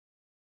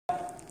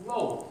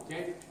low,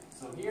 okay?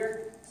 So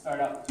here, start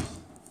out just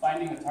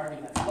finding a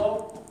target that's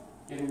low,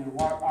 getting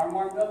their arm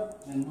warmed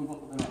up, then move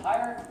up a little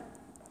higher,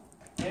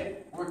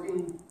 okay?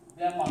 Working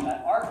them on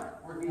that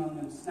arc, working on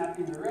them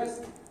snapping their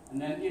wrist,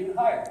 and then even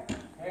higher,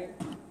 okay?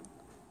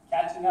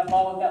 Catching that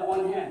ball with that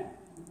one hand,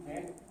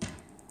 okay?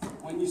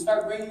 When you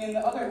start bringing in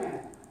the other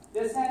hand,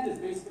 this hand is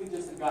basically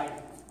just a guide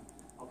hand,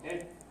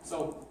 okay?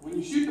 So when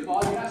you shoot the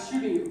ball, you're not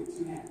shooting it with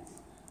two hands,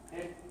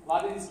 okay? A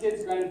lot of these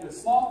kids, granted they're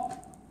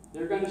small,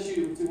 they're going to shoot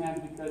it with two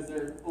hands because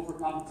they're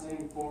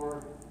overcompensating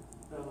for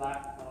the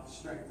lack of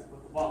strength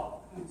with the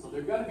ball. So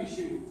they're going to be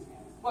shooting with two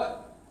hands.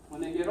 But when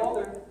they get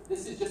older,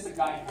 this is just a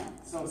guide hand.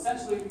 So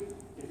essentially,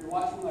 if you're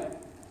watching like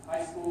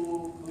high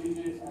school,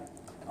 collegiate,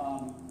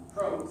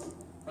 pros,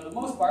 for the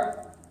most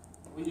part,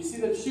 when you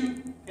see them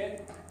shoot,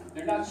 okay,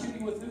 they're not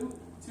shooting with two.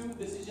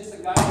 This is just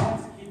a guide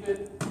hand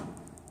to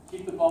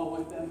keep the ball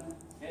with them.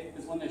 Okay,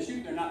 because when they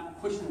shoot, they're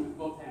not pushing with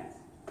both hands.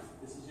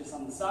 This is just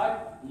on the side.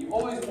 And you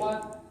always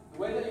want, the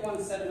way that you want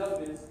to set it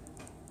up is,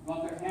 you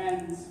want their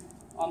hands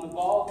on the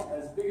ball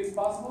as big as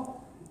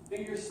possible,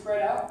 fingers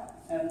spread out,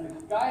 and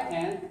the guide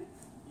hand,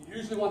 you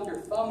usually want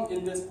their thumb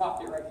in this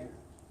pocket right here.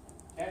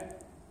 Okay?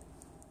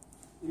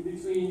 In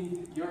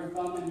between your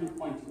thumb and your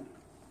pointer.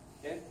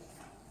 Okay?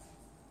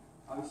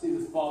 Obviously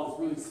this ball is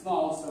really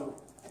small, so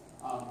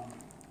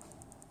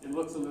it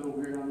looks a little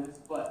weird on this,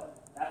 but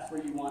that's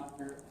where you want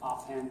your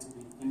offhand to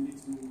be, in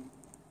between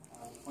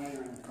the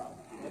pointer and the thumb.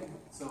 Okay?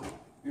 So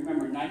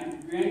remember,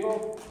 90-degree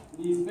angle,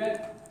 knees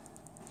bent,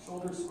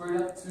 shoulders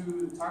squared up to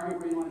the target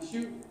where you want to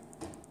shoot.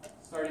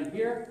 Starting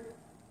here,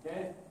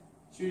 okay?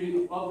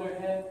 Shooting above their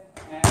head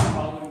and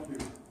following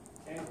through.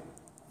 Okay?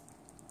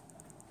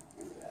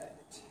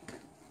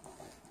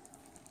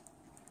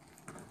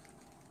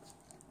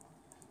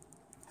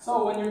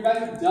 So when you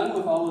guys are done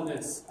with all of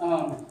this,